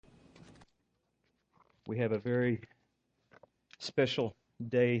We have a very special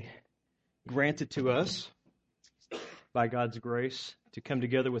day granted to us by God's grace to come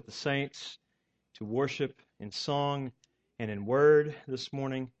together with the saints to worship in song and in word this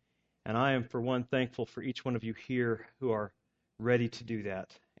morning. And I am, for one, thankful for each one of you here who are ready to do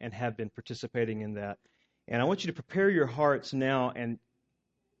that and have been participating in that. And I want you to prepare your hearts now and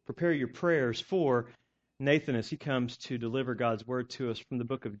prepare your prayers for Nathan as he comes to deliver God's word to us from the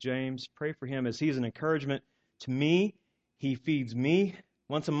book of James. Pray for him as he is an encouragement to me. He feeds me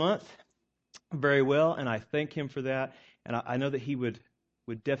once a month very well, and I thank him for that. And I know that he would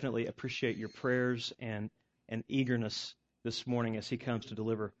definitely appreciate your prayers and eagerness this morning as he comes to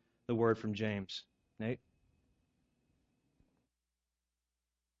deliver the word from James. Nate?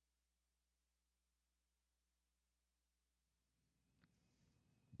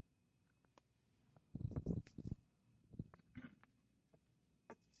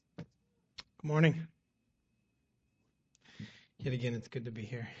 Good morning. Yet again, it's good to be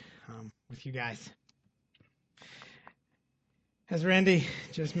here with you guys. As Randy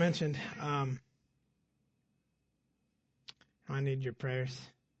just mentioned, I need your prayers.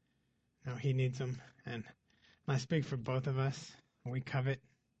 No, he needs them. And I speak for both of us. We covet.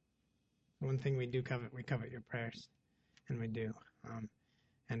 One thing we do covet, we covet your prayers. And we do.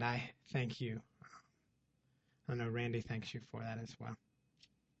 And I thank you. I know Randy thanks you for that as well.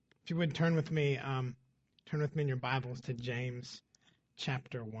 If you would turn with me in your Bibles to James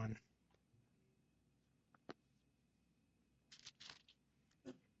chapter 1.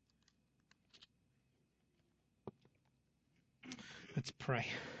 Let's pray.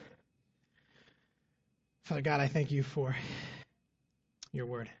 Father God, I thank you for your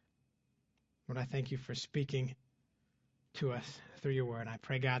word. Lord, I thank you for speaking to us through your word. I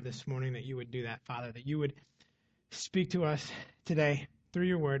pray, God, this morning that you would do that, Father, that you would speak to us today through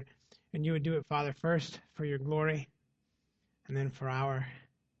your word, and you would do it, Father, first for your glory, and then for our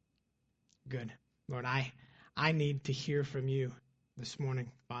good. Lord, I need to hear from you this morning,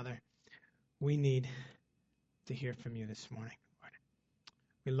 Father. We need to hear from you this morning, Lord.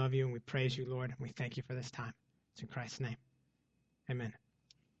 We love you and we praise you, Lord, and we thank you for this time. It's in Christ's name. Amen.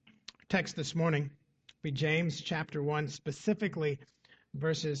 Our text this morning will be James chapter 1, specifically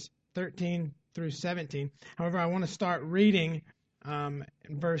verses 13 through 17. However, I want to start reading in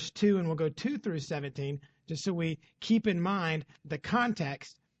verse 2, and we'll go 2 through 17, just so we keep in mind the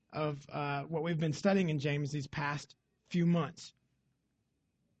context of what we've been studying in James these past few months.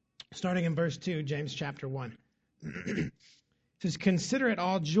 Starting in verse 2, James chapter 1. It says, "Consider it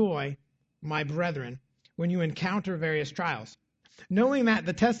all joy, my brethren, when you encounter various trials, knowing that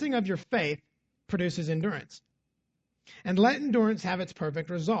the testing of your faith produces endurance. And let endurance have its perfect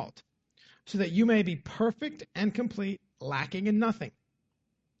result, so that you may be perfect and complete, lacking in nothing.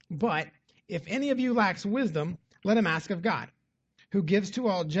 But if any of you lacks wisdom, let him ask of God, who gives to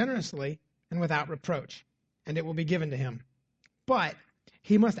all generously and without reproach, and it will be given to him. But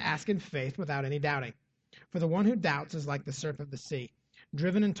he must ask in faith without any doubting. For the one who doubts is like the surf of the sea,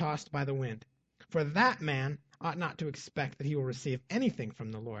 driven and tossed by the wind. For that man ought not to expect that he will receive anything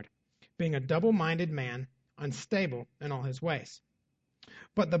from the Lord, being a double-minded man, unstable in all his ways.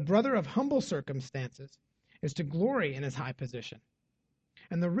 But the brother of humble circumstances is to glory in his high position,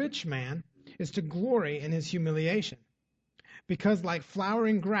 and the rich man is to glory in his humiliation, because like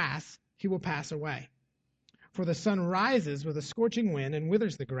flowering grass he will pass away. For the sun rises with a scorching wind and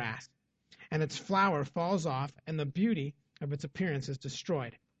withers the grass, and its flower falls off, and the beauty of its appearance is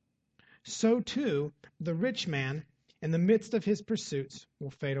destroyed. So too the rich man in the midst of his pursuits will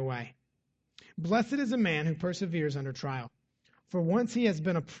fade away. Blessed is a man who perseveres under trial, for once he has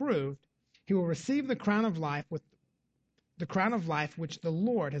been approved, he will receive the crown of life which the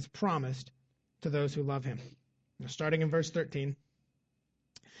Lord has promised to those who love him." Now, starting in verse 13,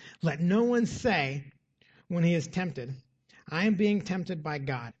 "Let no one say when he is tempted, 'I am being tempted by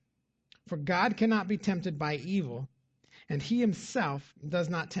God.' For God cannot be tempted by evil, and he himself does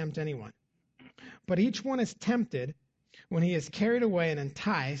not tempt anyone. But each one is tempted when he is carried away and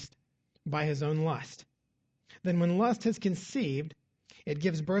enticed by his own lust. Then when lust has conceived, it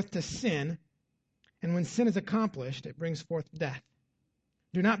gives birth to sin, and when sin is accomplished, it brings forth death.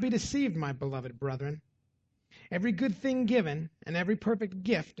 Do not be deceived, my beloved brethren. Every good thing given and every perfect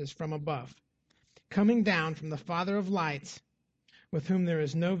gift is from above, coming down from the Father of lights, with whom there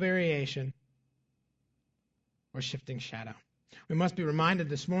is no variation or shifting shadow." We must be reminded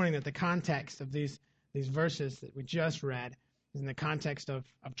this morning that the context of these verses that we just read is in the context of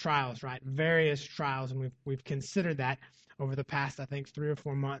trials, right? Various trials, and we've considered that over the past, I think, 3 or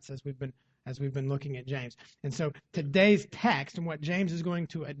 4 months as we've been looking at James. And so today's text and what James is going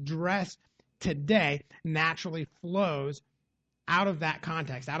to address today naturally flows out of that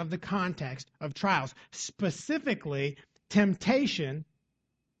context, out of the context of trials, specifically temptation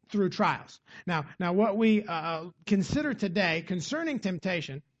through trials. Now what we consider today concerning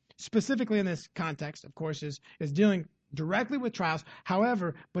temptation, specifically in this context, of course, is dealing directly with trials.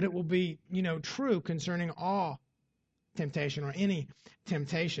 However, but it will be, true concerning all temptation or any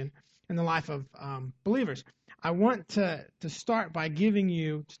temptation in the life of believers. I want to start by giving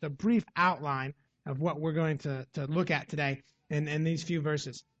you just a brief outline of what we're going to look at today in these few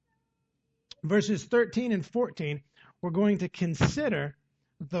verses. Verses 13 and 14, we're going to consider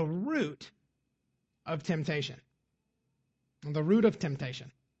the root of temptation. The root of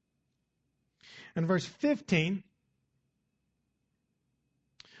temptation. In verse 15,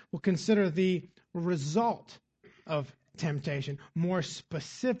 we'll consider the result of temptation. More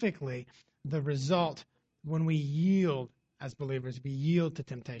specifically, the result when we yield as believers, we yield to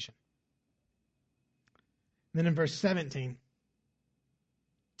temptation. Then in verse 17,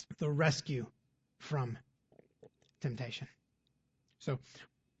 the rescue from temptation. So,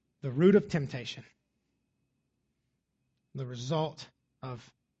 the root of temptation, the result of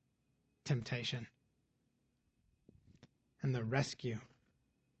temptation, and the rescue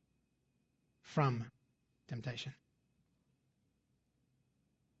from temptation.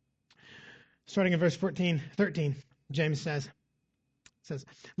 Starting in verse 13, James says,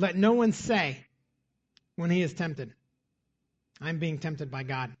 "Let no one say when he is tempted, I'm being tempted by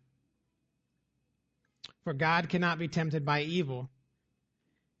God. For God cannot be tempted by evil,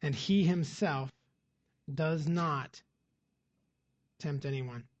 and he himself does not tempt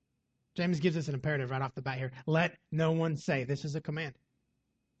anyone." James gives us an imperative right off the bat here. Let no one say. This is a command.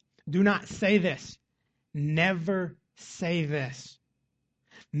 Do not say this. Never say this.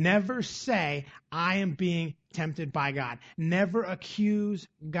 Never say, I am being tempted by God. Never accuse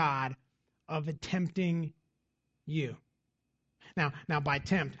God of tempting you. Now, by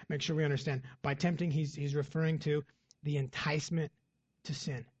tempt, make sure we understand. By tempting, he's referring to the enticement to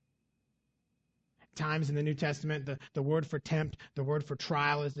sin. Times in the New Testament, the word for tempt, the word for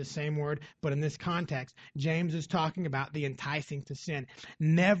trial is the same word, but in this context, James is talking about the enticing to sin.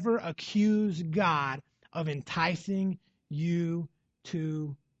 Never accuse God of enticing you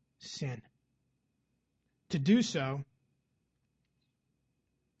to sin. To do so,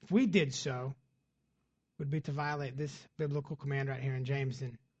 if we did so, would be to violate this biblical command right here in James,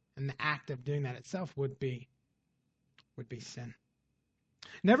 and the act of doing that itself would be sin.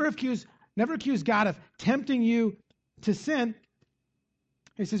 Never accuse God of tempting you to sin.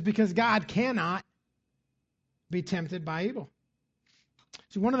 He says, because God cannot be tempted by evil.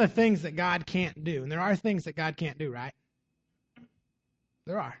 So one of the things that God can't do, and there are things that God can't do, right?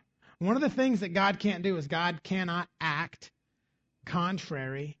 There are. One of the things that God can't do is God cannot act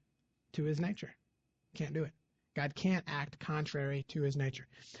contrary to his nature. Can't do it. God can't act contrary to his nature.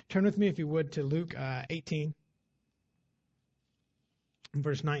 Turn with me, if you would, to Luke 18.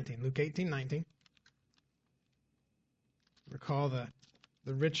 Verse 19, Luke 18:19. Recall the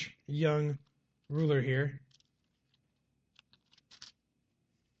rich young ruler here.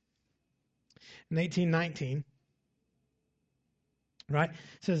 In 18:19, right? It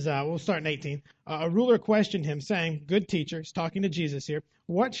says, we'll start in 18. A ruler questioned him, saying, "Good teacher," he's talking to Jesus here,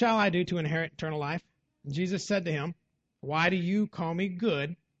 "what shall I do to inherit eternal life?" And Jesus said to him, "Why do you call me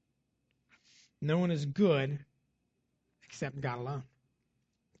good? No one is good except God alone."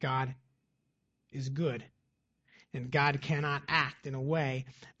 God is good, and God cannot act in a way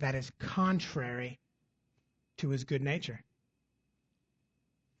that is contrary to his good nature.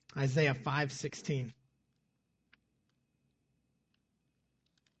 Isaiah 5:16.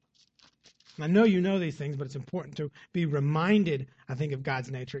 I know you know these things, but it's important to be reminded, I think, of God's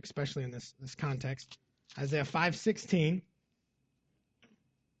nature, especially in this context. Isaiah 5:16.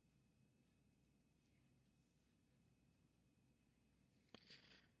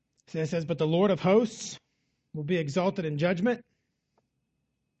 It says, "But the Lord of hosts will be exalted in judgment,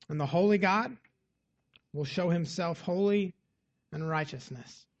 and the holy God will show himself holy and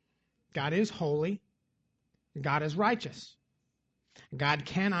righteousness." God is holy. God is righteous. God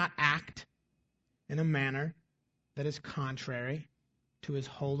cannot act in a manner that is contrary to his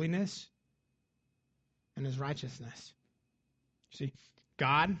holiness and his righteousness. See,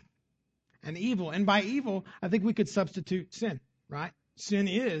 God and evil. And by evil, I think we could substitute sin, right? Sin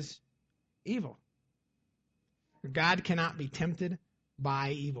is evil. God cannot be tempted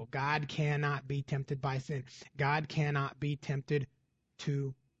by evil. God cannot be tempted by sin. God cannot be tempted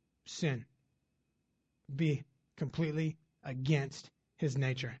to sin. Be completely against his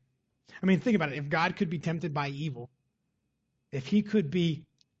nature. I mean, think about it. If God could be tempted by evil, if he could be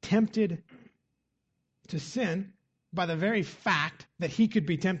tempted to sin, by the very fact that he could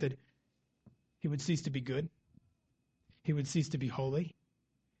be tempted, he would cease to be good. He would cease to be holy.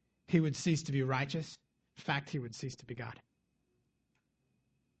 He would cease to be righteous. In fact, he would cease to be God.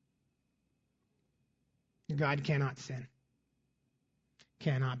 God cannot sin,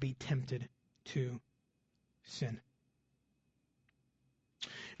 cannot be tempted to sin.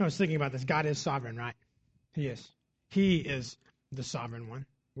 I was thinking about this. God is sovereign, right? He is. He is the sovereign one.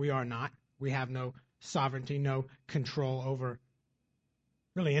 We are not. We have no sovereignty, no control over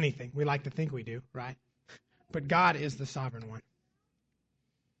really anything. We like to think we do, right? But God is the sovereign one.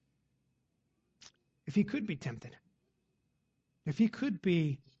 If he could be tempted, if he could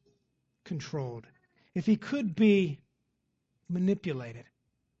be controlled, if he could be manipulated,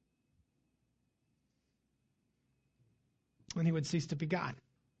 then he would cease to be God,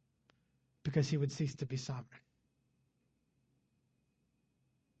 because he would cease to be sovereign.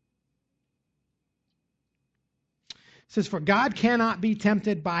 It says, for God cannot be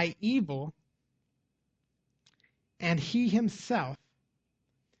tempted by evil, and he himself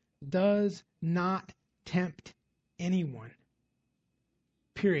does not tempt anyone.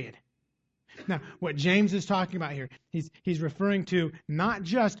 Period. Now, what James is talking about here, he's referring to not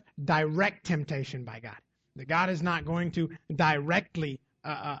just direct temptation by God. That God is not going to directly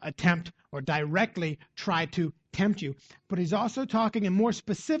attempt or directly try to tempt you. But he's also talking, and more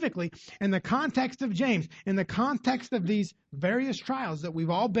specifically, in the context of James, in the context of these various trials that we've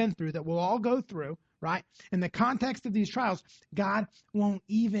all been through, that we'll all go through, right? In the context of these trials, God won't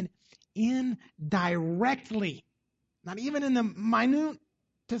even indirectly, not even in the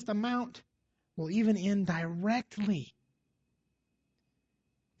minutest amount, will even indirectly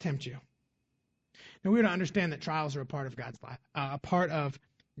tempt you. Now, we're to understand that trials are a part of God's life, a part of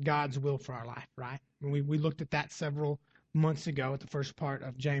God's will for our life, right? And we looked at that several months ago at the first part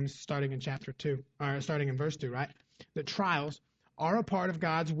of James, starting in chapter 2, or starting in verse 2, right? That trials are a part of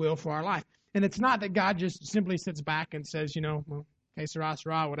God's will for our life. And it's not that God just simply sits back and says, well, okay,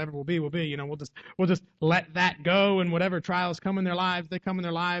 sarah, whatever will be, we'll just let that go, and whatever trials come in their lives, they come in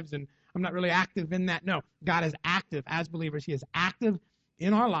their lives, and I'm not really active in that. No, God is active as believers. He is active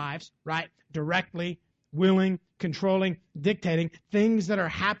in our lives, right? Directly, willing, controlling, dictating things that are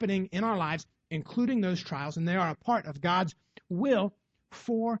happening in our lives, including those trials, and they are a part of God's will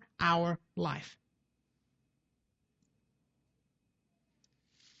for our life.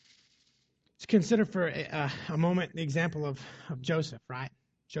 Let's consider for a moment the example of Joseph, right?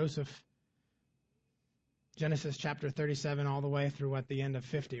 Joseph, Genesis chapter 37 all the way through the end of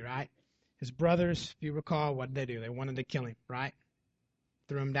 50, right? His brothers, if you recall, what did they do? They wanted to kill him, right?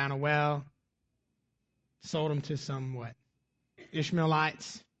 Threw him down a well, sold him to some,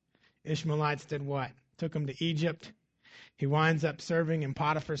 Ishmaelites. Ishmaelites did what? Took him to Egypt. He winds up serving in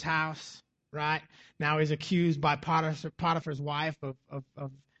Potiphar's house, right? Now he's accused by Potiphar's wife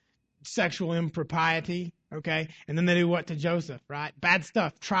of sexual impropriety, okay? And then they do what to Joseph, right? Bad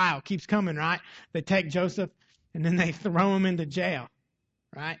stuff. Trial keeps coming, right? They take Joseph and then they throw him into jail,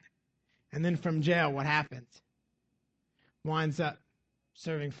 right? And then from jail, what happens? Winds up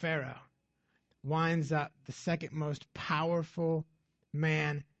serving Pharaoh. Winds up the second most powerful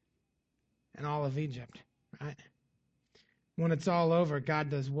man in all of Egypt, right? When it's all over, God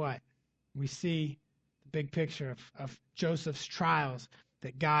does what? We see the big picture of Joseph's trials,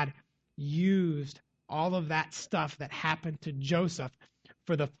 that God used all of that stuff that happened to Joseph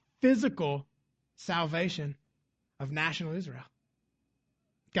for the physical salvation of national Israel.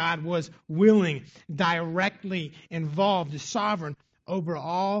 God was willing, directly involved, sovereign over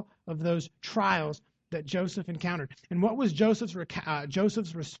all of those trials that Joseph encountered. And what was Joseph's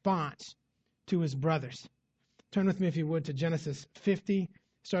response to his brothers? Turn with me, if you would, to Genesis 50,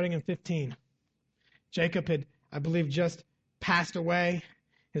 starting in 15. Jacob had, I believe, just passed away.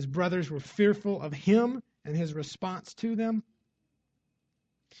 His brothers were fearful of him and his response to them.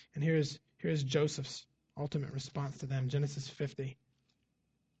 And here's Joseph's ultimate response to them, Genesis 50.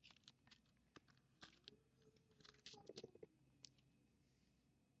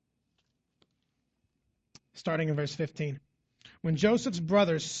 Starting in verse 15. When Joseph's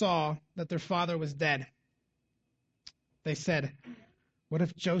brothers saw that their father was dead, they said, "What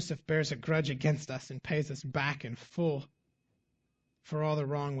if Joseph bears a grudge against us and pays us back in full for all the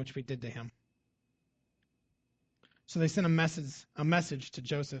wrong which we did to him?" So they sent a message to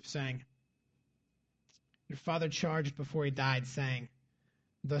Joseph saying, "Your father charged before he died, saying,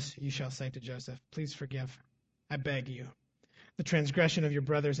 'Thus you shall say to Joseph, please forgive, I beg you, the transgression of your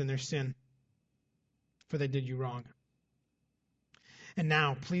brothers and their sin, for they did you wrong. And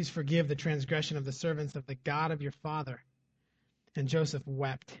now, please forgive the transgression of the servants of the God of your father.' And Joseph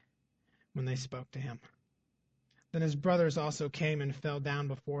wept when they spoke to him." Then his brothers also came and fell down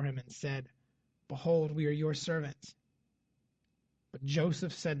before him and said, Behold, we are your servants. But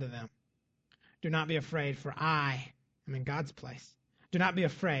Joseph said to them, Do not be afraid, for I am in God's place. Do not be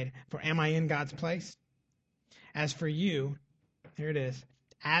afraid, for am I in God's place? As for you, here it is,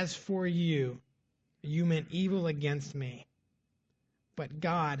 as for you, you meant evil against me, but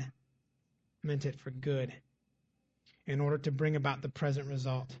God meant it for good, in order to bring about the present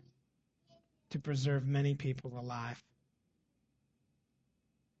result, to preserve many people alive.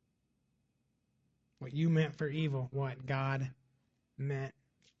 What you meant for evil, what God meant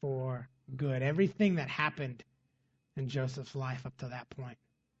for good. Everything that happened in Joseph's life up to that point,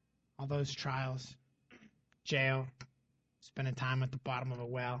 all those trials, jail, spending time at the bottom of a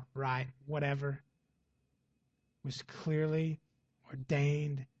well, right, whatever, was clearly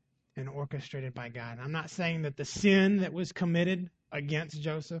ordained and orchestrated by God. And I'm not saying that the sin that was committed against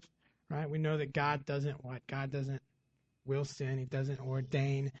Joseph, right, we know that God doesn't what? God doesn't will sin. He doesn't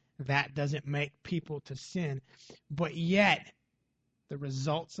ordain. That doesn't make people to sin. But yet, the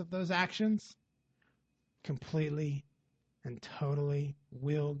results of those actions, completely and totally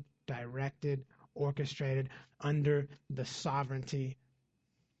willed, directed, orchestrated under the sovereignty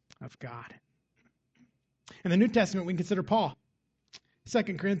of God. In the New Testament, we can consider Paul. 2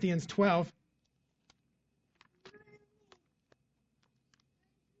 Corinthians 12.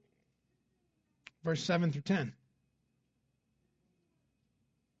 Verse 7 through 10.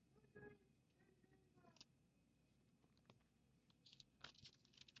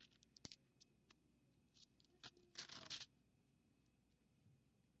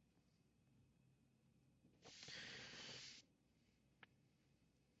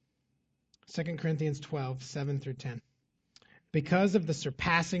 Second Corinthians 12, 7 through 10. Because of the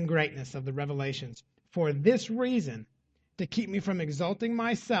surpassing greatness of the revelations, for this reason, to keep me from exalting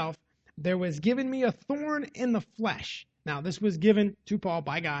myself, there was given me a thorn in the flesh. Now, this was given to Paul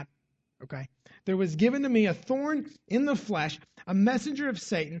by God. Okay? There was given to me a thorn in the flesh, a messenger of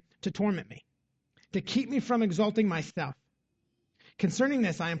Satan to torment me, to keep me from exalting myself. Concerning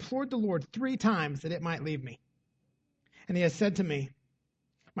this, I implored the Lord 3 times that it might leave me. And he has said to me,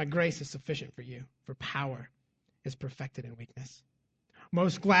 My grace is sufficient for you, for power is perfected in weakness.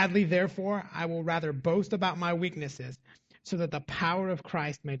 Most gladly, therefore, I will rather boast about my weaknesses, so that the power of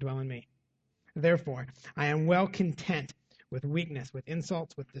Christ may dwell in me. Therefore, I am well content with weakness, with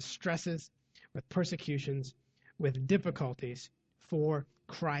insults, with distresses, with persecutions, with difficulties, for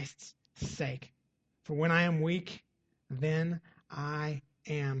Christ's sake. For when I am weak, then I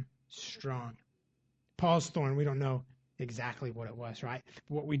am strong. Paul's thorn, we don't know exactly what it was, right?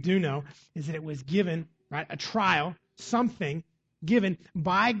 But what we do know is that it was given, right, a trial, something given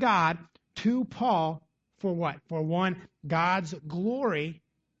by God to Paul for what? For 1, God's glory,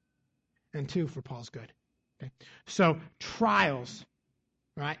 and 2, for Paul's good. Okay? So trials,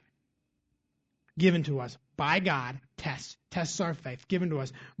 right, given to us by God, tests our faith, given to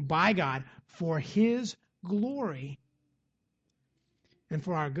us by God for his glory and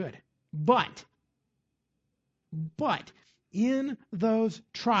for our good. But in those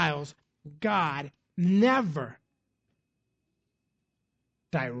trials, God never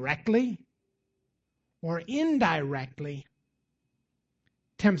directly or indirectly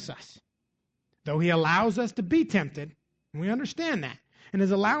tempts us. Though he allows us to be tempted, and we understand that. And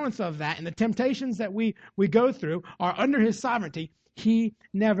his allowance of that and the temptations that we go through are under his sovereignty. He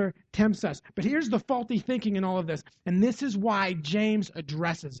never tempts us. But here's the faulty thinking in all of this, and this is why James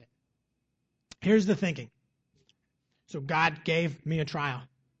addresses it. Here's the thinking. So God gave me a trial.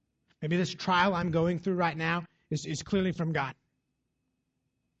 Maybe this trial I'm going through right now is clearly from God.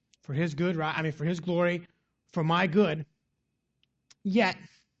 For his good, right? I mean, for his glory, for my good. Yet,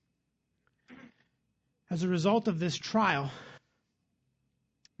 as a result of this trial,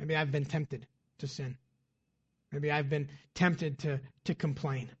 maybe I've been tempted to sin. Maybe I've been tempted to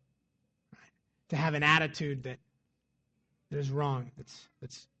complain, right? To have an attitude that is wrong,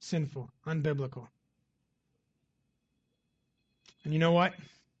 that's sinful, unbiblical. And you know what?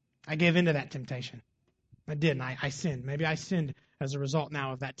 I gave into that temptation. I did, and I sinned. Maybe I sinned as a result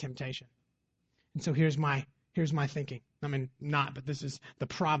now of that temptation. And so here's my thinking. I mean, not, but this is the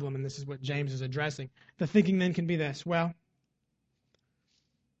problem, and this is what James is addressing. The thinking then can be this: well,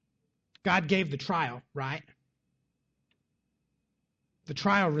 God gave the trial, right? The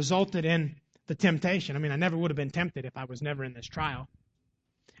trial resulted in the temptation. I mean, I never would have been tempted if I was never in this trial.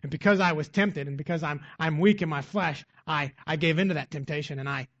 And because I was tempted, and because I'm weak in my flesh, I gave into that temptation, and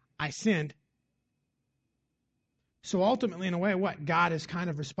I sinned. So ultimately, in a way, what? God is kind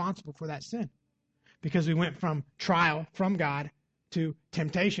of responsible for that sin. Because we went from trial from God to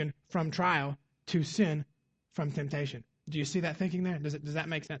temptation from trial to sin from temptation. Do you see that thinking there? Does that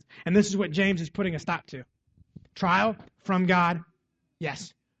make sense? And this is what James is putting a stop to. Trial from God,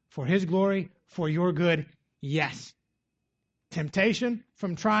 yes. For his glory, for your good, yes. Temptation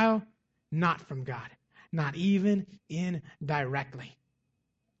from trial, not from God. Not even indirectly.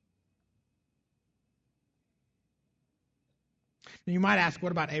 Now you might ask,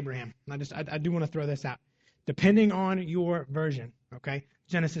 what about Abraham? I do want to throw this out. Depending on your version, okay?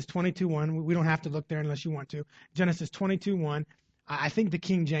 Genesis 22:1. We don't have to look there unless you want to. Genesis 22:1. I think the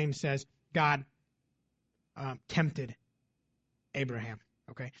King James says God tempted Abraham.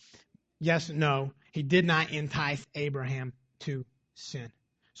 Okay. Yes, no. He did not entice Abraham to sin.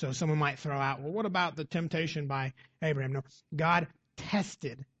 So someone might throw out, well, what about the temptation by Abraham? No. God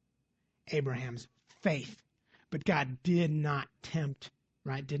tested Abraham's faith, but God did not tempt,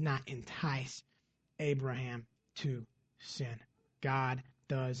 right? Did not entice Abraham to sin. God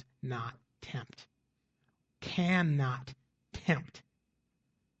does not tempt. Cannot tempt.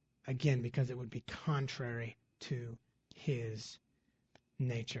 Again, because it would be contrary to his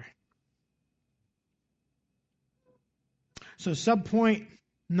nature. So subpoint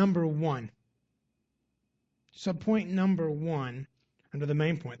number one. Subpoint number one, under the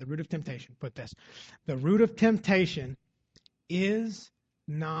main point, the root of temptation, put this. The root of temptation is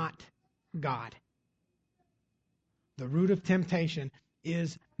not God. The root of temptation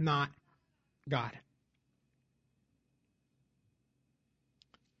is not God.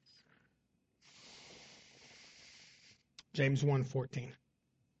 James 1:14.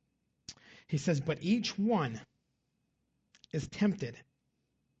 He says, but each one is tempted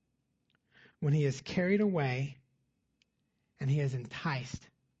when he is carried away and he is enticed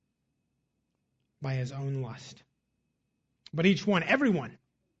by his own lust. But each one, everyone,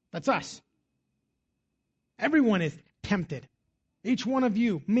 that's us. Everyone is tempted. Each one of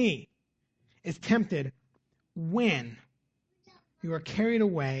you, me, is tempted when you are carried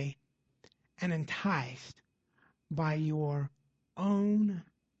away and enticed by your own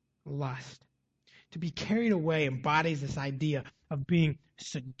lust. To be carried away embodies this idea of being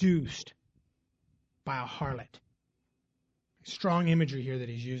seduced by a harlot. Strong imagery here that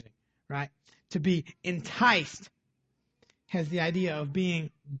he's using, right? To be enticed has the idea of being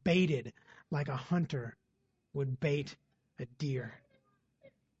baited like a hunter would bait a deer.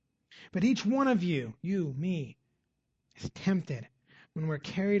 But each one of you, me, is tempted when we're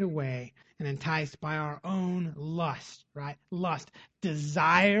carried away and enticed by our own lust, right? Lust,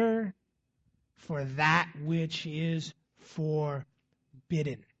 desire for that which is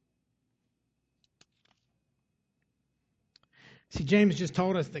forbidden. See, James just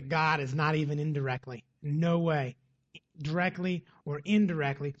told us that God is not even indirectly, no way, directly or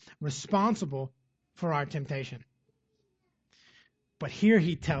indirectly, responsible for our temptation. But here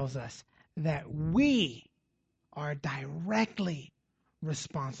he tells us that we are directly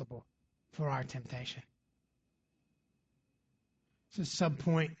responsible for our temptation. This is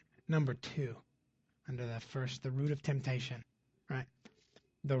subpoint number 2 under the first, the root of temptation, right?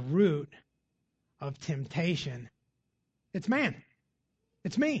 The root of temptation, it's man.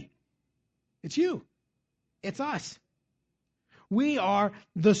 It's me. It's you. It's us. We are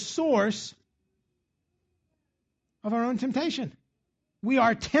the source of our own temptation. We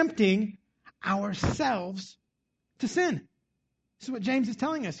are tempting ourselves to sin. This is what James is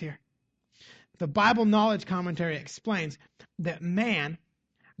telling us here. The Bible Knowledge Commentary explains that man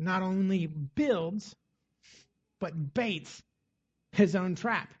not only builds, but baits his own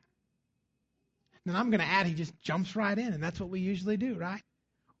trap. And I'm going to add, he just jumps right in, and that's what we usually do, right?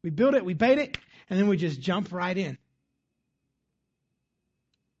 We build it, we bait it, and then we just jump right in.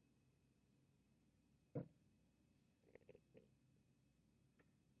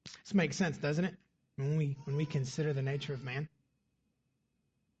 This makes sense, doesn't it? When we consider the nature of man.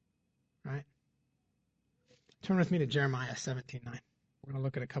 Right? Turn with me to Jeremiah 17:9. We're going to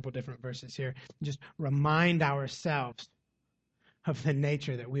look at a couple different verses here and just remind ourselves of the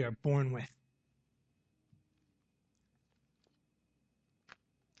nature that we are born with.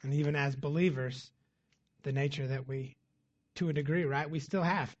 And even as believers, the nature that we, to a degree, right, we still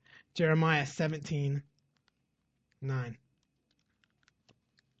have. Jeremiah 17:9.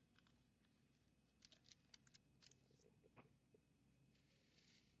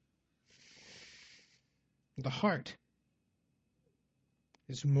 The heart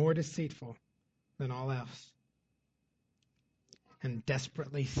is more deceitful than all else and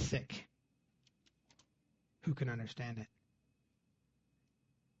desperately sick. Who can understand it?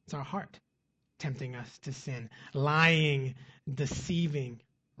 It's our heart tempting us to sin, lying, deceiving,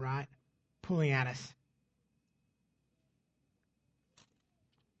 right? Pulling at us.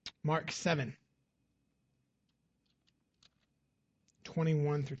 Mark 7.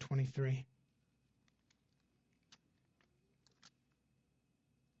 21 through 23.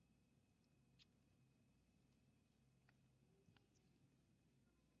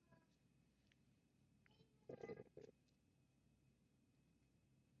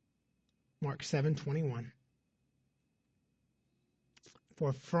 Mark 7:21.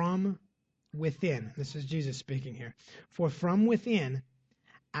 For from within, this is Jesus speaking here, for from within,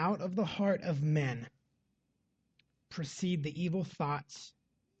 out of the heart of men, proceed the evil thoughts,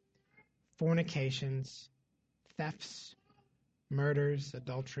 fornications, thefts, murders,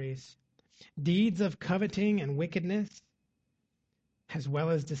 adulteries, deeds of coveting and wickedness, as well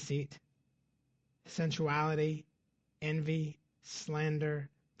as deceit, sensuality, envy, slander,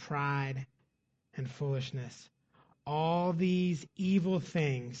 pride, and foolishness. All these evil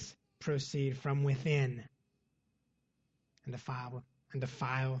things proceed from within and defile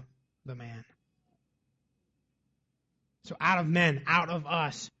the man. So out of men, out of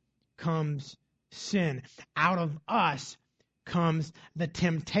us, comes sin. Out of us comes the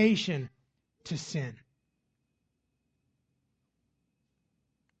temptation to sin.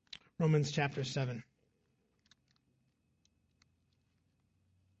 Romans chapter 7.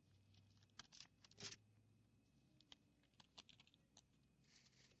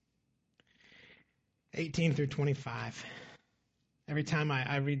 (18 through 25). Every time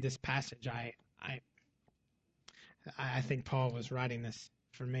I read this passage, I think Paul was writing this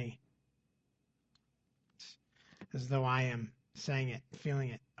for me. It's as though I am saying it, feeling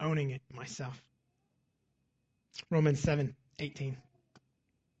it, owning it myself. Romans 7:18.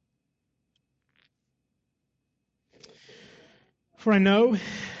 For I know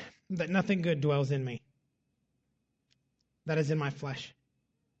that nothing good dwells in me, that is in my flesh.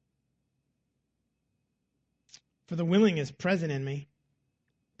 For the willing is present in me,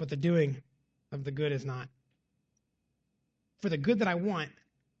 but the doing of the good is not. For the good that I want,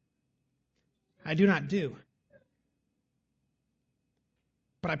 I do not do.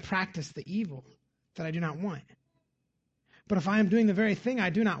 But I practice the evil that I do not want. But if I am doing the very thing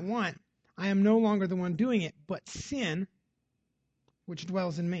I do not want, I am no longer the one doing it, but sin, which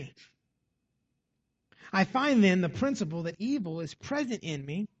dwells in me. I find then the principle that evil is present in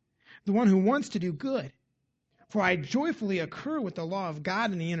me, the one who wants to do good. For I joyfully accrue with the law of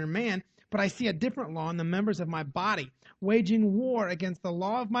God in the inner man, but I see a different law in the members of my body, waging war against the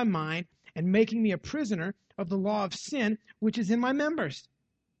law of my mind and making me a prisoner of the law of sin, which is in my members.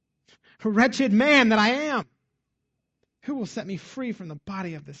 Wretched man that I am! Who will set me free from the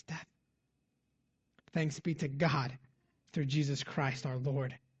body of this death? Thanks be to God through Jesus Christ our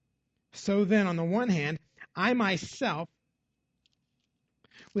Lord. So then, on the one hand, I myself,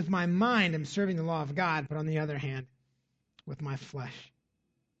 with my mind, am serving the law of God, but on the other hand, with my flesh,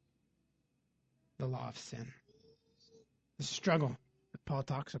 the law of sin. The struggle that Paul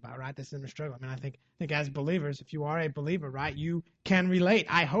talks about, right? This is a struggle. I mean, I think as believers, if you are a believer, right, you can relate.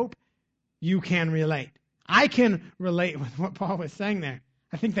 I hope you can relate. I can relate with what Paul was saying there.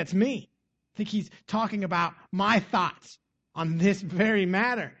 I think that's me. I think he's talking about my thoughts on this very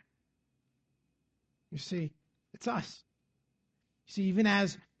matter. You see, it's us. You see, even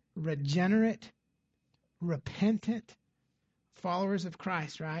as regenerate, repentant followers of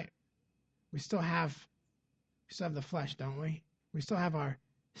Christ, right? We still have the flesh, don't we? We still have our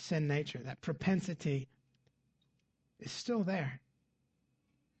sin nature. That propensity is still there.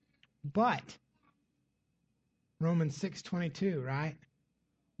 But Romans 6:22, right?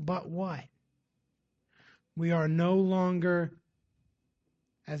 But what? We are no longer,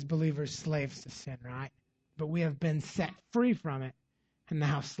 as believers, slaves to sin, right? But we have been set free from it, and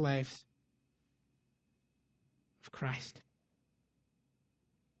now slaves of Christ.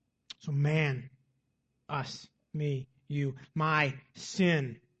 So man, us, me, you, my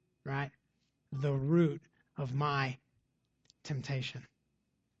sin, right? The root of my temptation.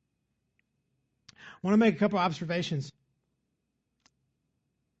 I want to make a couple observations.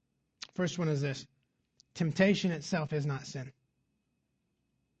 First one is this. Temptation itself is not sin.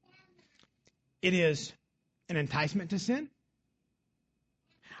 It is an enticement to sin.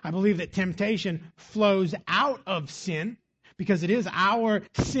 I believe that temptation flows out of sin because it is our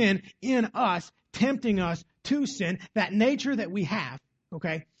sin in us tempting us to sin, that nature that we have,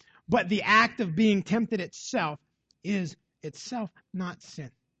 okay? But the act of being tempted itself is itself not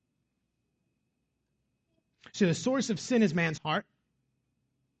sin. So the source of sin is man's heart.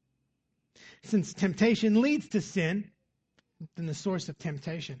 Since temptation leads to sin, then the source of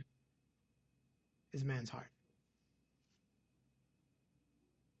temptation is man's heart.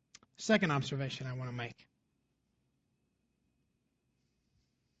 Second observation I want to make.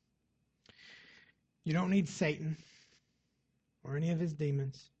 You don't need Satan or any of his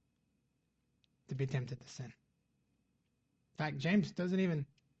demons to be tempted to sin. In fact, James doesn't even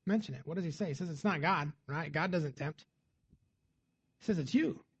mention it. What does he say? He says it's not God, right? God doesn't tempt. He says it's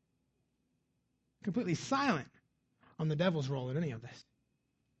you. Completely silent on the devil's role in any of this.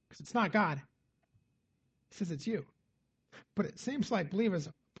 Because it's not God. He says it's you. But it seems like believers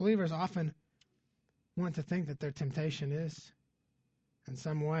often want to think that their temptation is in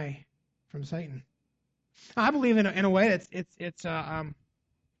some way from Satan. I believe in a way that it's a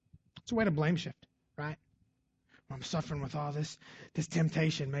way to blame shift, right? I'm suffering with all this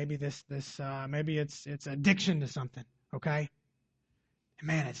temptation. Maybe maybe it's addiction to something. Okay, and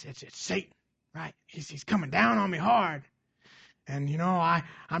man, it's Satan, right? He's coming down on me hard, and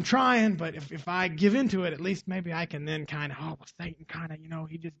I'm trying, but if I give into it, at least maybe I can then kind of Satan kind of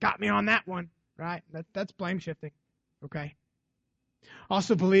he just got me on that one, right? That's blame shifting. Okay.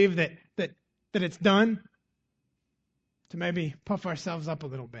 Also believe that it's done to maybe puff ourselves up a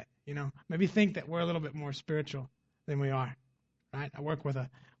little bit, maybe think that we're a little bit more spiritual than we are, right? I work with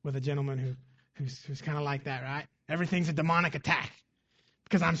a gentleman who's kind of like that, right? Everything's a demonic attack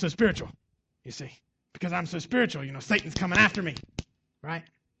because I'm so spiritual, you see. Because I'm so spiritual, Satan's coming after me, right?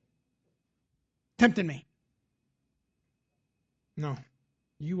 Tempting me. No,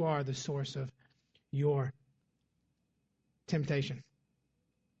 you are the source of your temptation.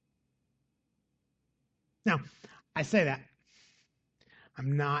 Now, I say that.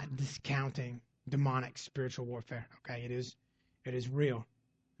 I'm not discounting demonic spiritual warfare, okay? It is real,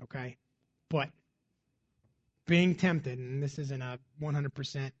 okay? But being tempted, and this isn't a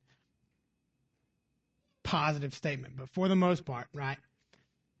 100% positive statement, but for the most part, right?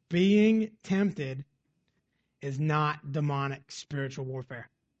 Being tempted is not demonic spiritual warfare,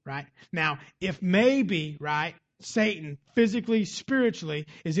 right? Now, if maybe, right, Satan physically, spiritually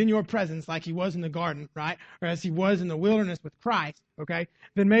is in your presence like he was in the garden, right? Or as he was in the wilderness with Christ, okay?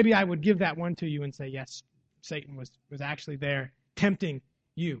 Then maybe I would give that one to you and say, yes, Satan was actually there tempting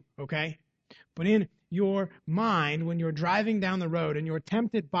you, okay? But in your mind, when you're driving down the road and you're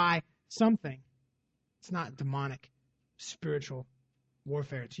tempted by something, it's not demonic spiritual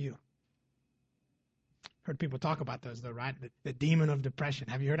warfare, it's you. Heard people talk about those though, right? The demon of depression.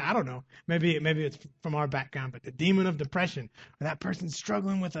 Have you heard? I don't know. Maybe it's from our background, but the demon of depression, or that person's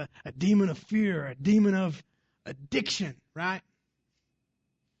struggling with a demon of fear, a demon of addiction, right?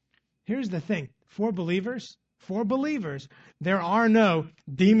 Here's the thing. For believers, there are no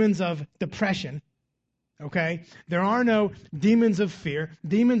demons of depression, okay? There are no demons of fear,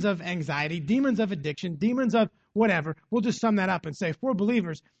 demons of anxiety, demons of addiction, demons of whatever. We'll just sum that up and say, for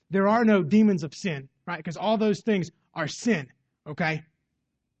believers, there are no demons of sin, right? Because all those things are sin, okay?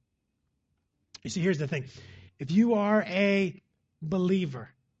 You see, here's the thing. If you are a believer,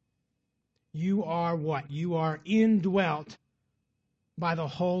 you are what? You are indwelt by the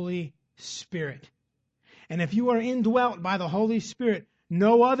Holy Spirit. And if you are indwelt by the Holy Spirit,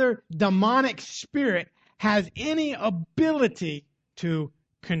 no other demonic spirit has any ability to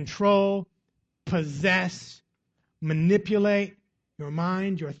control, possess, manipulate your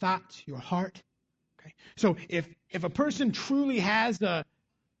mind, your thoughts, your heart. Okay? So if a person truly has a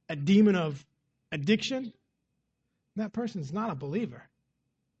demon of addiction, that person's not a believer.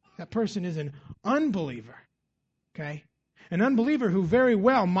 That person is an unbeliever. Okay? An unbeliever who very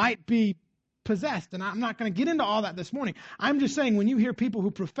well might be possessed. And I'm not going to get into all that this morning. I'm just saying when you hear people who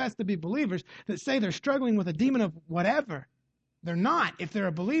profess to be believers that say they're struggling with a demon of whatever, they're not if they're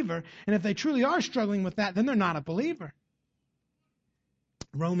a believer. And if they truly are struggling with that, then they're not a believer.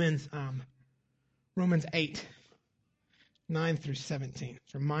 Romans 8, 9 through 17.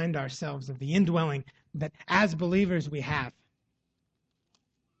 Let's remind ourselves of the indwelling that as believers we have.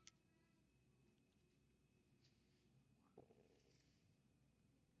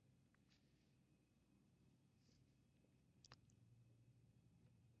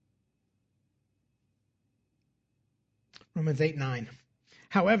 Romans 8, 9.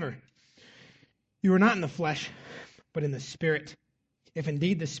 However, you are not in the flesh, but in the Spirit, if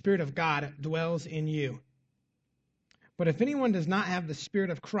indeed the Spirit of God dwells in you. But if anyone does not have the Spirit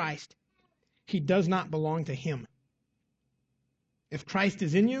of Christ, he does not belong to him. If Christ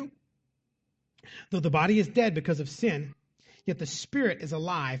is in you, though the body is dead because of sin, yet the Spirit is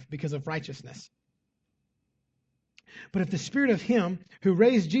alive because of righteousness. But if the Spirit of him who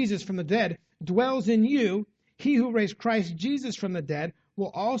raised Jesus from the dead dwells in you, he who raised Christ Jesus from the dead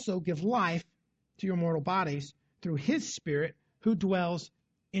will also give life to your mortal bodies through his Spirit who dwells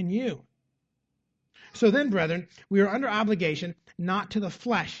in you. So then, brethren, we are under obligation not to the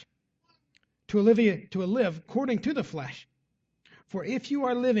flesh, to live according to the flesh. For if you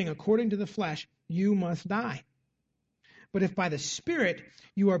are living according to the flesh, you must die. But if by the Spirit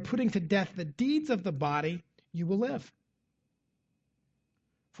you are putting to death the deeds of the body, you will live.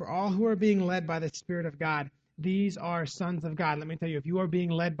 For all who are being led by the Spirit of God, these are sons of God. Let me tell you, if you are being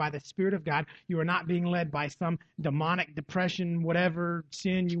led by the Spirit of God, you are not being led by some demonic depression, whatever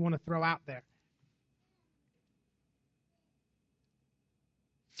sin you want to throw out there.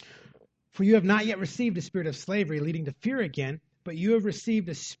 For you have not yet received a spirit of slavery leading to fear again, but you have received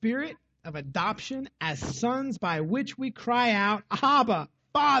a spirit of adoption as sons by which we cry out, Abba,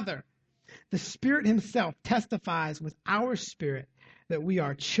 Father. The Spirit himself testifies with our spirit that we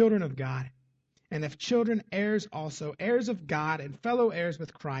are children of God. And if children, heirs also, heirs of God and fellow heirs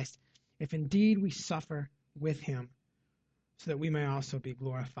with Christ, if indeed we suffer with him, so that we may also be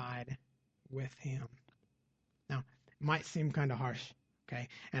glorified with him. Now, it might seem kind of harsh. Okay,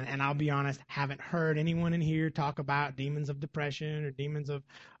 and I'll be honest, haven't heard anyone in here talk about demons of depression or demons of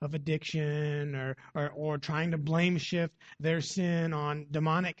addiction or trying to blame shift their sin on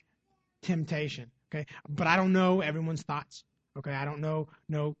demonic temptation. Okay, but I don't know everyone's thoughts. Okay, I don't know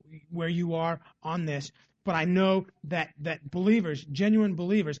where you are on this, but I know that believers, genuine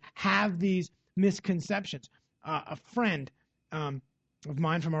believers, have these misconceptions. A friend of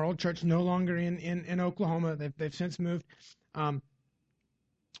mine from our old church, no longer in Oklahoma, they've since moved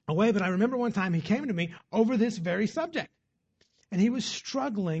away, but I remember one time he came to me over this very subject, and he was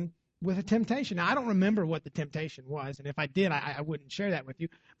struggling with a temptation. Now, I don't remember what the temptation was, and if I did, I wouldn't share that with you,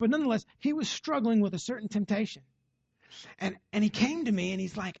 but nonetheless, he was struggling with a certain temptation, and he came to me, and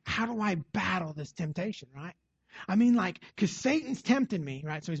he's like, how do I battle this temptation, right? I mean, like, because Satan's tempting me,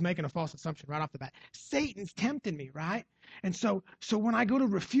 right? So he's making a false assumption right off the bat. Satan's tempting me, right? And so when I go to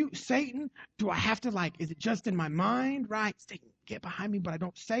refute Satan, do I have to, like, is it just in my mind, right? Satan, get behind me, but I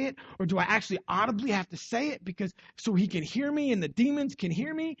don't say it? Or do I actually audibly have to say it because so he can hear me and the demons can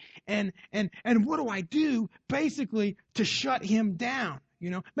hear me? And what do I do basically to shut him down?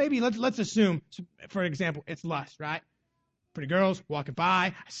 You know, maybe let's assume, for example, it's lust, right? Pretty girls walking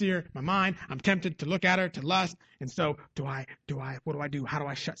by, I see her in my mind, I'm tempted to look at her, to lust, and so what do I do? How do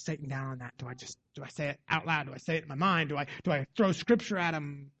I shut Satan down on that? Do I say it out loud? Do I say it in my mind? Do I throw scripture at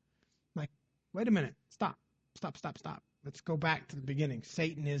him? Like, wait a minute, stop. Let's go back to the beginning.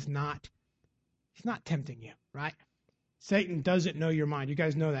 Satan he's not tempting you, right? Satan doesn't know your mind. You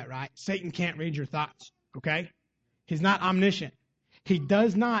guys know that, right? Satan can't read your thoughts, okay? He's not omniscient. He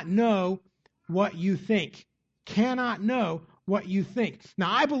does not know what you think. Cannot know what you think.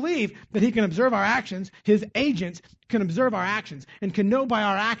 Now, I believe that he can observe our actions. His agents can observe our actions and can know by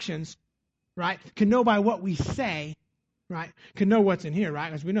our actions, right? Can know by what we say, right? Can know what's in here,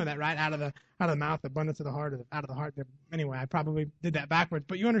 right? Because we know that, right? Out of the mouth, abundance of the heart, out of the heart. Anyway, I probably did that backwards,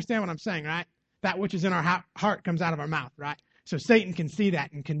 but you understand what I'm saying, right? That which is in our heart comes out of our mouth, right? So Satan can see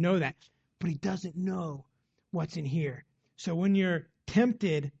that and can know that, but he doesn't know what's in here. So when you're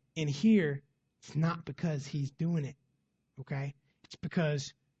tempted in here, it's not because he's doing it, okay? It's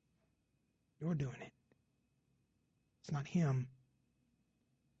because you're doing it. It's not him.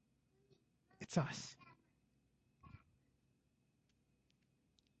 It's us.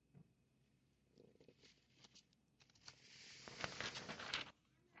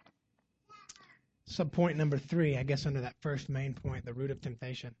 Subpoint number 3, I guess under that first main point, the root of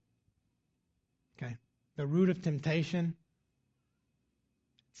temptation. Okay? The root of temptation,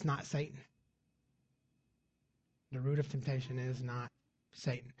 it's not Satan. The root of temptation is not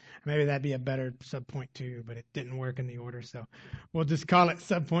Satan. Maybe that'd be a better subpoint 2, but it didn't work in the order, so we'll just call it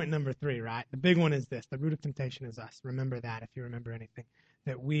subpoint number 3, right? The big one is this. The root of temptation is us. Remember that if you remember anything.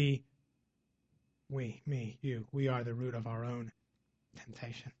 That we are the root of our own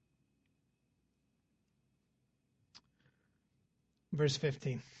temptation. Verse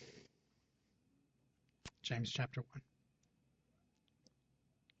 15. James chapter 1.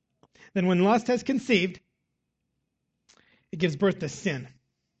 Then when lust has conceived, it gives birth to sin.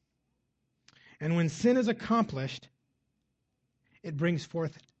 And when sin is accomplished, it brings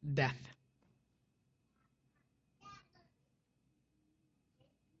forth death.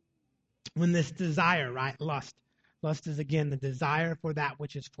 When this desire, right, lust is again the desire for that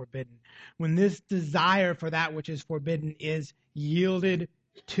which is forbidden. When this desire for that which is forbidden is yielded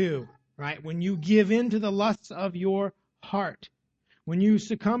to, right, when you give in to the lusts of your heart, when you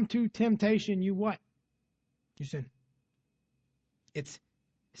succumb to temptation, you what? You sin. It's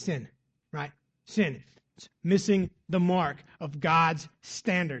sin, right? Sin. It's missing the mark of God's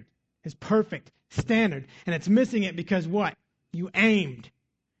standard, his perfect standard. And it's missing it because what? You aimed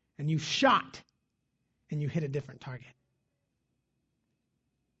and you shot and you hit a different target.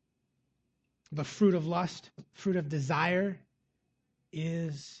 The fruit of lust, fruit of desire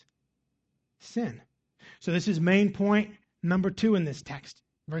is sin. So this is main point number 2 in this text,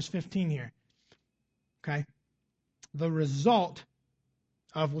 verse 15 here. Okay? The result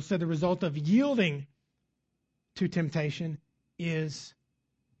of yielding to temptation is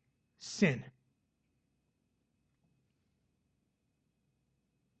sin.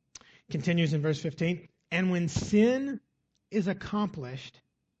 Continues in verse 15. And when sin is accomplished,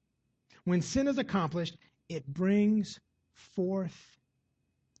 it brings forth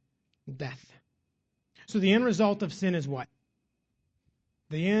death. So the end result of sin is what?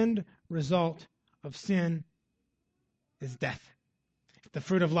 The end result of sin is death. If the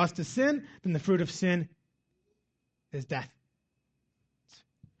fruit of lust is sin, then the fruit of sin is death.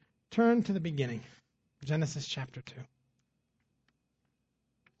 Turn to the beginning, Genesis chapter 2.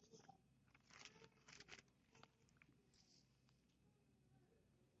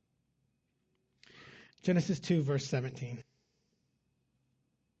 Genesis 2, verse 17.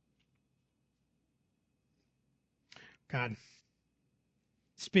 God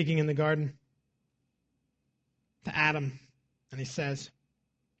speaking in the garden to Adam, and he says,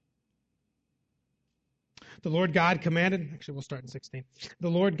 the Lord God commanded, actually we'll start in 16. The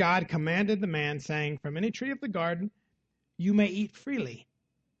Lord God commanded the man, saying, from any tree of the garden you may eat freely,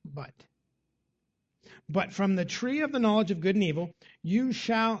 but from the tree of the knowledge of good and evil you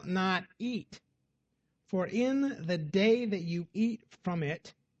shall not eat. For in the day that you eat from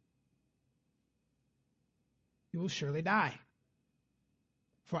it, you will surely die.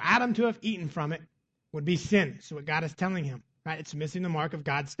 For Adam to have eaten from it would be sin. So what God is telling him, right? It's missing the mark of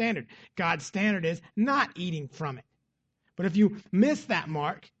God's standard. God's standard is not eating from it. But if you miss that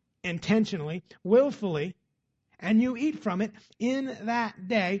mark intentionally, willfully, and you eat from it, in that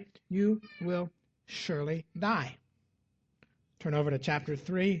day you will surely die. Turn over to chapter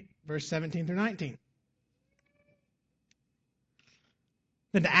 3, verse 17 through 19.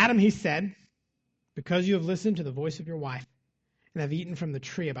 Then to Adam he said, because you have listened to the voice of your wife, and have eaten from the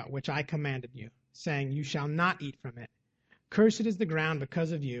tree about which I commanded you, saying, you shall not eat from it. Cursed is the ground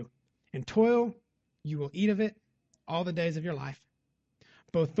because of you. In toil you will eat of it all the days of your life.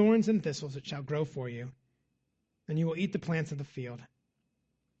 Both thorns and thistles it shall grow for you, and you will eat the plants of the field.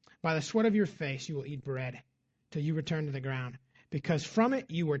 By the sweat of your face you will eat bread, till you return to the ground, because from it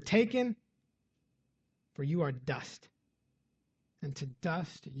you were taken, for you are dust, and to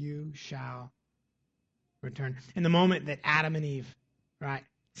dust you shall return. In the moment that Adam and Eve, right,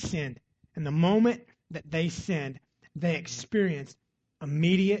 sinned, in the moment that they sinned, they experienced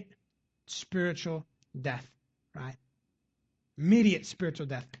immediate spiritual death, right? Immediate spiritual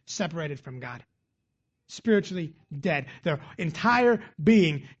death, separated from God. Spiritually dead. Their entire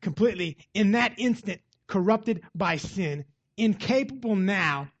being completely, in that instant, corrupted by sin, incapable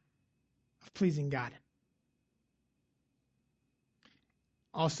now of pleasing God.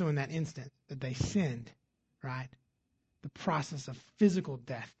 Also in that instant that they sinned, right, the process of physical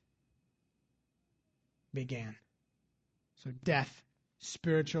death began. So death,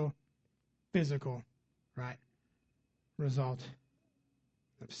 spiritual, physical, right, result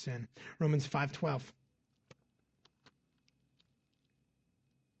of sin. Romans 5:12.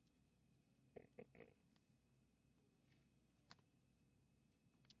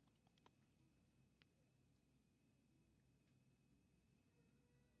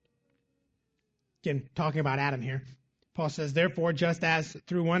 Again, talking about Adam here. Paul says, therefore, just as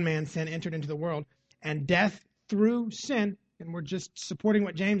through one man sin entered into the world, and death through sin, and we're just supporting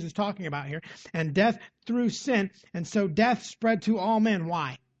what James is talking about here, and death through sin, and so death spread to all men.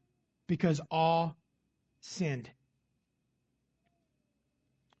 Why? Because all sinned.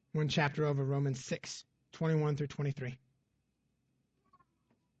 One chapter over, Romans 6, 21 through 23.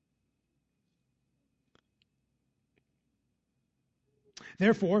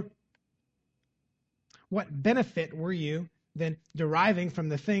 Therefore, what benefit were you then deriving from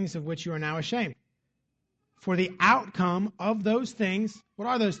the things of which you are now ashamed? For the outcome of those things, what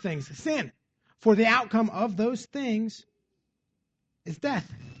are those things? Sin. For the outcome of those things is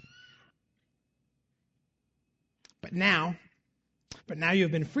death. But now you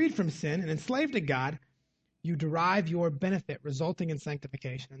have been freed from sin and enslaved to God, you derive your benefit resulting in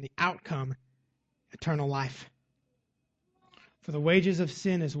sanctification, and the outcome, eternal life. For the wages of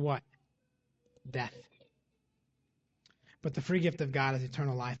sin is what? Death. But the free gift of God is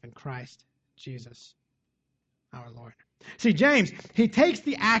eternal life in Christ Jesus our Lord. See, James, he takes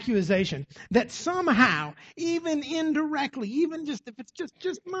the accusation that somehow, even indirectly, even just if it's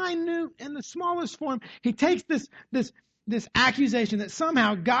just minute in the smallest form, he takes this accusation that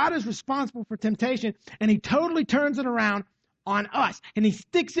somehow God is responsible for temptation, and he totally turns it around on us, and he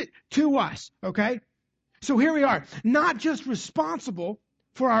sticks it to us, okay? So here we are, not just responsible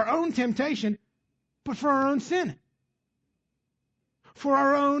for our own temptation, but for our own sin. for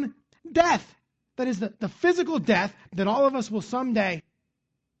our own death. That is the physical death that all of us will someday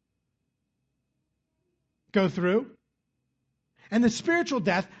go through, and the spiritual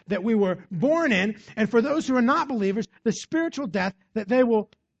death that we were born in, and for those who are not believers, the spiritual death that they will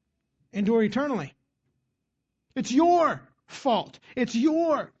endure eternally. It's your fault. It's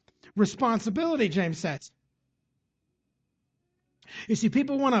your responsibility, James says. You see,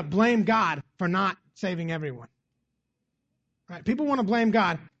 people want to blame God for not saving everyone. Right? People want to blame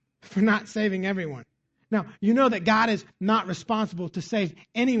God for not saving everyone. Now, you know that God is not responsible to save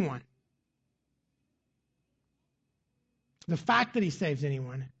anyone. The fact that he saves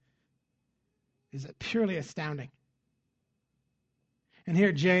anyone is purely astounding. And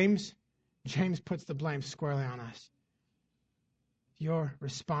here James puts the blame squarely on us. You're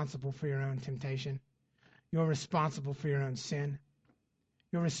responsible for your own temptation. You're responsible for your own sin.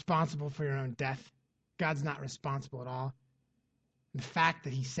 You're responsible for your own death. God's not responsible at all. The fact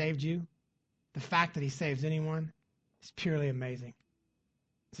that he saved you, the fact that he saves anyone, is purely amazing.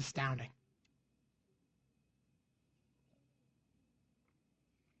 It's astounding.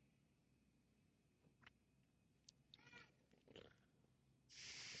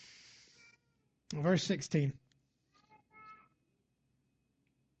 Verse 16.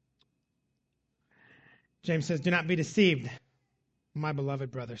 James says, do not be deceived, my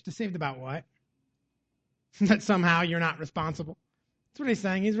beloved brothers. Deceived about what? That somehow you're not responsible. That's what he's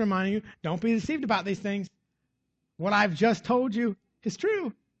saying. He's reminding you, don't be deceived about these things. What I've just told you is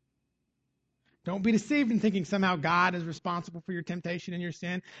true. Don't be deceived in thinking somehow God is responsible for your temptation and your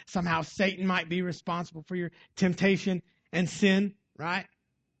sin. Somehow Satan might be responsible for your temptation and sin, right?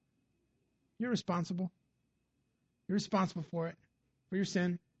 You're responsible. You're responsible for it, for your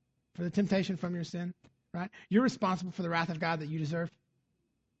sin, for the temptation from your sin, right? You're responsible for the wrath of God that you deserve.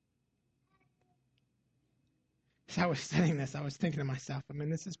 As I was studying this, I was thinking to myself, I mean,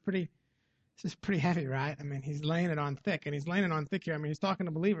 this is pretty heavy, right? I mean, he's laying it on thick, and he's laying it on thick here. I mean, he's talking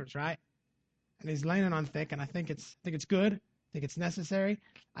to believers, right? And he's laying it on thick, and I think it's good. I think it's necessary.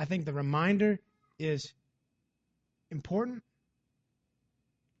 I think the reminder is important.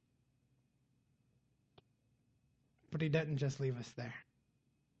 But he doesn't just leave us there.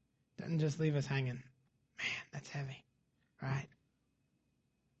 Doesn't just leave us hanging. Man, that's heavy, right?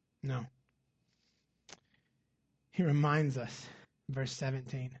 No. He reminds us, verse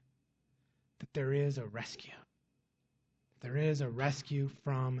 17, that there is a rescue. There is a rescue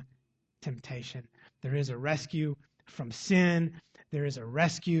from temptation. There is a rescue from sin. There is a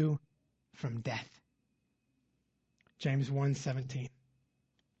rescue from death. James 1:17.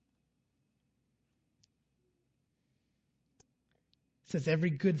 It says, every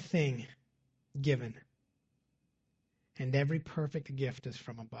good thing given and every perfect gift is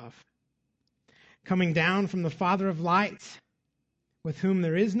from above, coming down from the Father of lights, with whom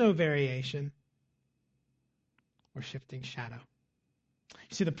there is no variation or shifting shadow.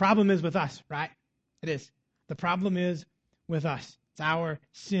 You see, the problem is with us, right? It is. The problem is with us. It's our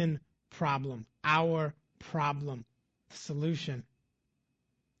sin problem. Our problem. The solution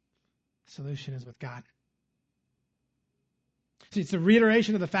is with God. See, it's a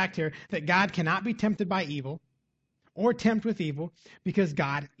reiteration of the fact here that God cannot be tempted by evil or tempt with evil because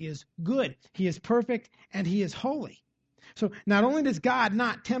God is good. He is perfect and he is holy. So not only does God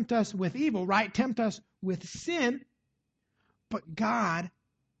not tempt us with evil, right? Tempt us with sin, but God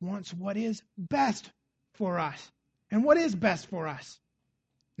wants what is best for us. And what is best for us?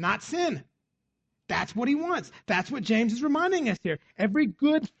 Not sin. That's what he wants. That's what James is reminding us here. Every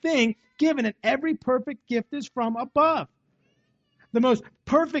good thing given and every perfect gift is from above. The most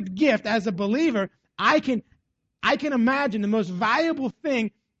perfect gift as a believer, I can imagine the most valuable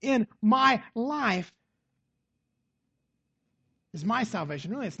thing in my life is my salvation.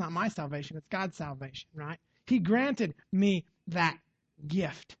 Really, it's not my salvation, it's God's salvation, right? He granted me that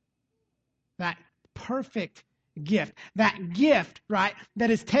gift, that perfect gift, that gift, right,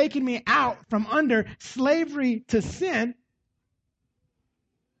 that has taken me out from under slavery to sin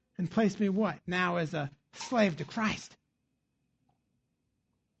and placed me what? Now as a slave to Christ.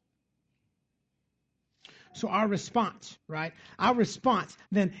 So our response, right? Our response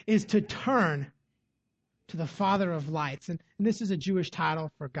then is to turn to the Father of lights. And this is a Jewish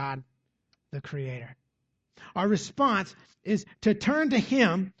title for God, the Creator. Our response is to turn to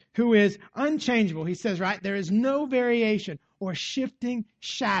him who is unchangeable. He says, right, there is no variation or shifting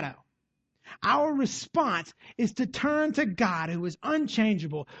shadow. Our response is to turn to God who is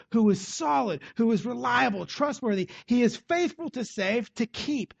unchangeable, who is solid, who is reliable, trustworthy. He is faithful to save, to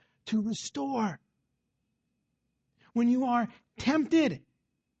keep, to restore. When you are tempted,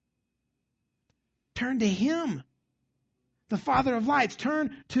 turn to him. the Father of lights.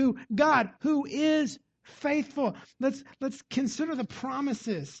 Turn to God, who is faithful. Let's consider the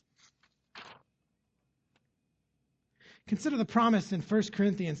promises. Consider the promise in 1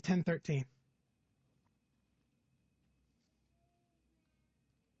 Corinthians 10:13.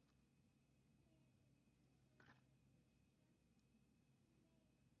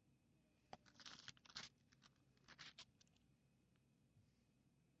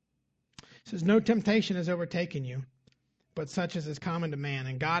 It says, no temptation has overtaken you, but such as is common to man.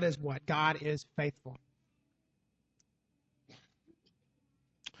 And God is what? God is faithful,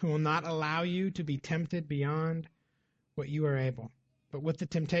 who will not allow you to be tempted beyond what you are able. But with the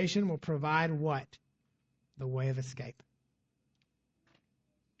temptation will provide what? The way of escape.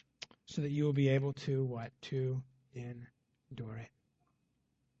 So that you will be able to what? To endure it.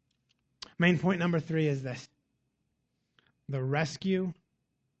 Main point number 3 is this. The rescue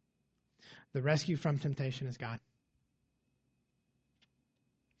from temptation is God.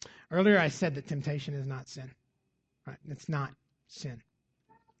 Earlier I said that temptation is not sin. Right? It's not sin.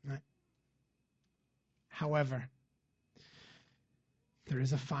 Right? However, there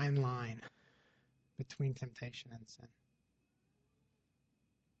is a fine line between temptation and sin.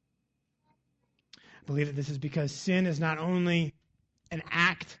 I believe that this is because sin is not only an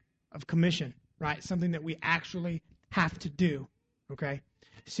act of commission, right? Something that we actually have to do, okay?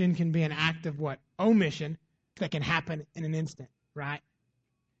 Sin can be an act of what? Omission that can happen in an instant, right?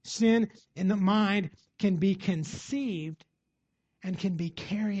 Sin in the mind can be conceived and can be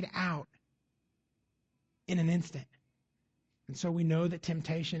carried out in an instant. And so we know that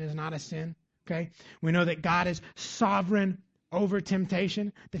temptation is not a sin, okay? We know that God is sovereign over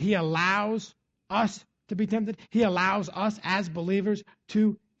temptation, that He allows us to be tempted. He allows us as believers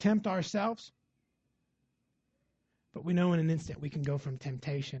to tempt ourselves. But we know in an instant we can go from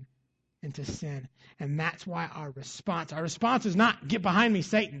temptation into sin. And that's why our response is not, get behind me,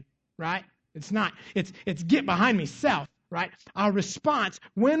 Satan, right? It's not. It's get behind me, self, right? Our response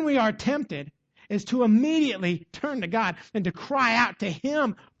when we are tempted is to immediately turn to God and to cry out to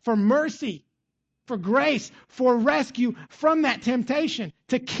Him for mercy, for grace, for rescue from that temptation,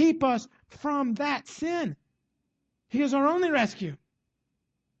 to keep us from that sin. He is our only rescue.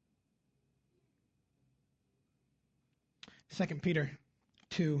 2 Peter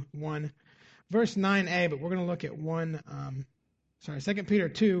 2:1, verse 9a, but we're going to look at 2 Peter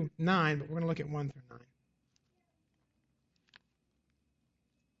 2:9, but we're going to look at 1 through 9.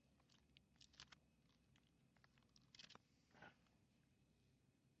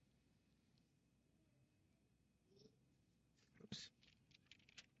 Oops.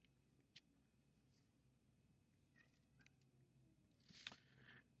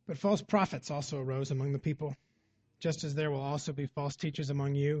 But false prophets also arose among the people, just as there will also be false teachers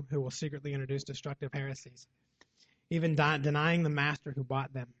among you who will secretly introduce destructive heresies, even denying the master who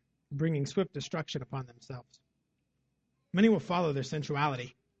bought them, bringing swift destruction upon themselves. Many will follow their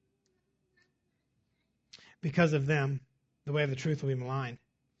sensuality. Because of them, the way of the truth will be maligned.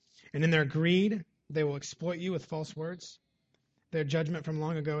 And in their greed, they will exploit you with false words. Their judgment from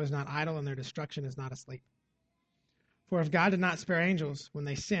long ago is not idle, and their destruction is not asleep. For if God did not spare angels when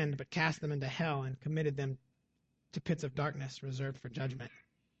they sinned, but cast them into hell and committed them to pits of darkness reserved for judgment,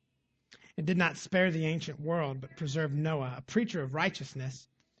 and did not spare the ancient world, but preserved Noah, a preacher of righteousness,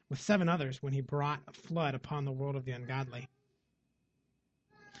 with 7 others when he brought a flood upon the world of the ungodly.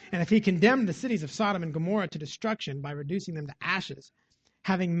 And if he condemned the cities of Sodom and Gomorrah to destruction by reducing them to ashes,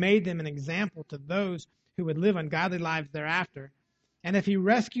 having made them an example to those who would live ungodly lives thereafter, and if he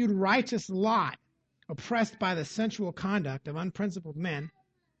rescued righteous Lot, oppressed by the sensual conduct of unprincipled men,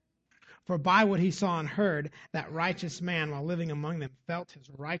 for by what he saw and heard, that righteous man, while living among them, felt his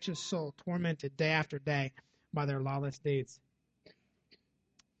righteous soul tormented day after day by their lawless deeds.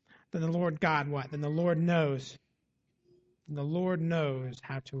 Then the Lord God, what? Then the Lord knows. The Lord knows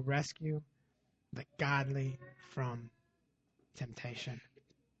how to rescue the godly from temptation.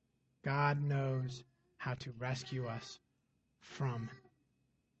 God knows how to rescue us from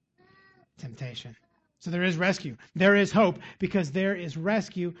temptation. So there is rescue. There is hope because there is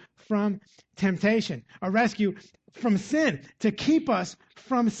rescue from temptation. A rescue from sin to keep us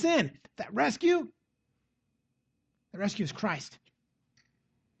from sin. That rescue is Christ.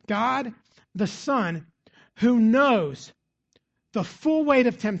 God, the Son, who knows the full weight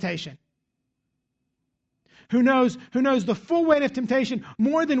of temptation. Who knows the full weight of temptation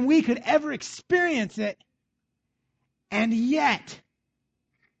more than we could ever experience it. And yet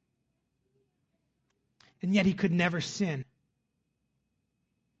he could never sin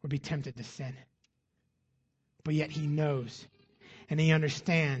or be tempted to sin. But yet he knows and he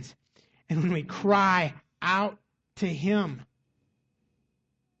understands. And when we cry out to Him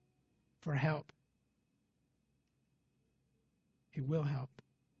for help. He will help.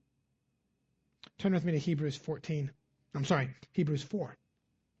 Turn with me to Hebrews 4,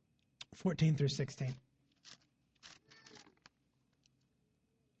 14 through 16.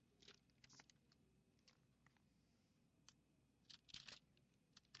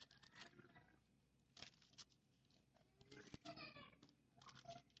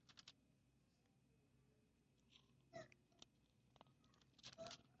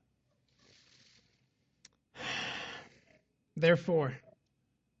 Therefore,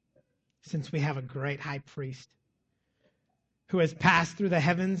 since we have a great high priest who has passed through the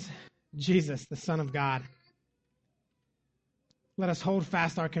heavens, Jesus, the Son of God, let us hold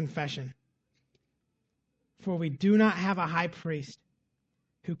fast our confession. For we do not have a high priest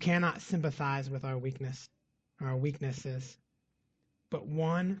who cannot sympathize with our weaknesses, but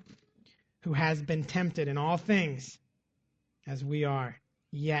one who has been tempted in all things as we are,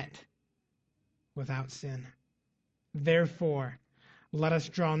 yet without sin. Therefore, let us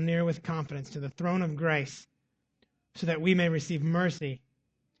draw near with confidence to the throne of grace, so that we may receive mercy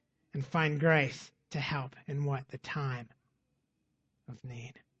and find grace to help in what? The time of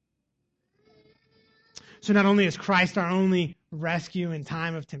need. So not only is Christ our only rescue in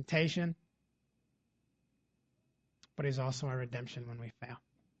time of temptation, but He's also our redemption when we fail.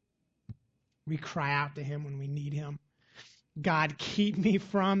 We cry out to Him when we need Him. God, keep me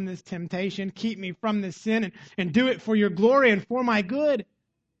from this temptation, keep me from this sin, and do it for your glory and for my good.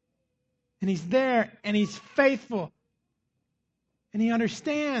 And He's there, and He's faithful, and He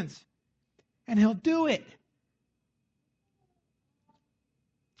understands, and He'll do it.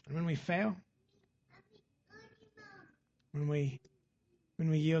 And when we fail, when we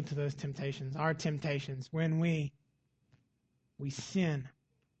yield to those temptations, our temptations, when we sin,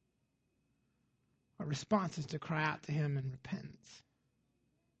 our response is to cry out to Him in repentance.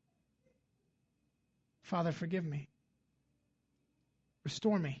 Father, forgive me.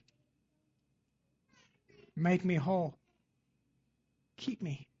 Restore me. Make me whole. Keep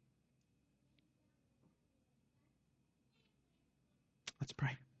me. Let's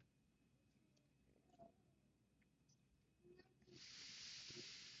pray.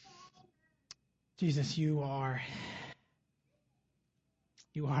 Jesus, you are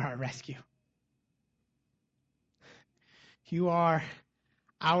our rescue. You are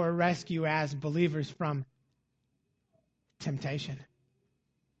our rescue as believers from temptation.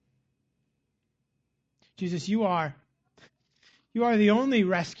 Jesus, you are the only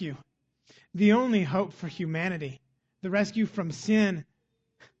rescue, the only hope for humanity, the rescue from sin,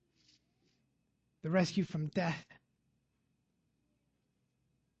 the rescue from death.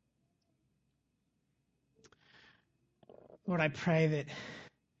 Lord, I pray that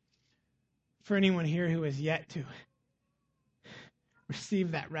for anyone here who has yet to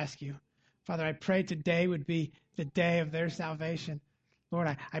receive that rescue, Father, I pray today would be the day of their salvation.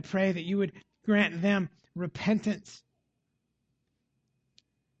 Lord, I pray that you would grant them repentance,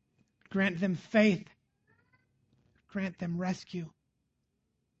 grant them faith, grant them rescue.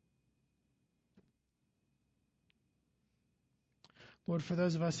 Lord, for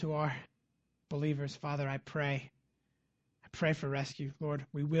those of us who are believers, Father, I pray for rescue. Lord,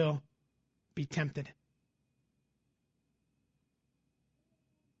 we will be tempted.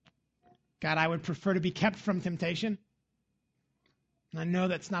 God, I would prefer to be kept from temptation. And I know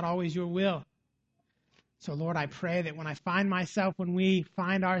that's not always your will. So, Lord, I pray that when we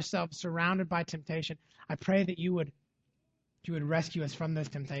find ourselves surrounded by temptation, I pray that you would rescue us from those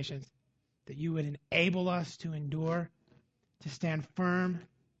temptations, that you would enable us to endure, to stand firm.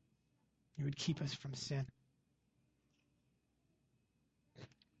 You would keep us from sin.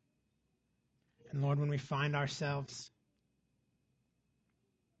 And Lord, when we find ourselves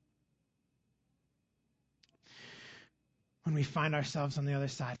on the other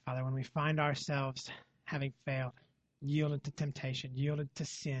side, Father, when we find ourselves having failed, yielded to temptation, yielded to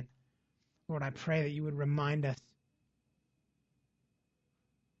sin, Lord, I pray that you would remind us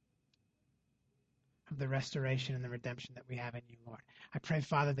of the restoration and the redemption that we have in you, Lord. I pray,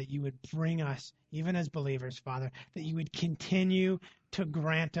 Father, that you would bring us, even as believers, Father, that you would continue to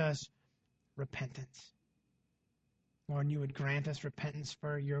grant us repentance. Lord, you would grant us repentance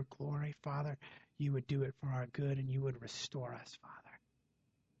for your glory, Father. You would do it for our good, and you would restore us, Father.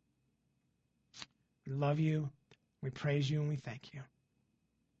 We love you, we praise you, and we thank you.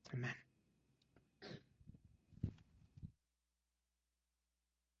 Amen.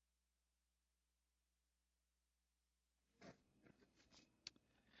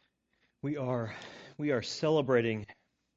 We are celebrating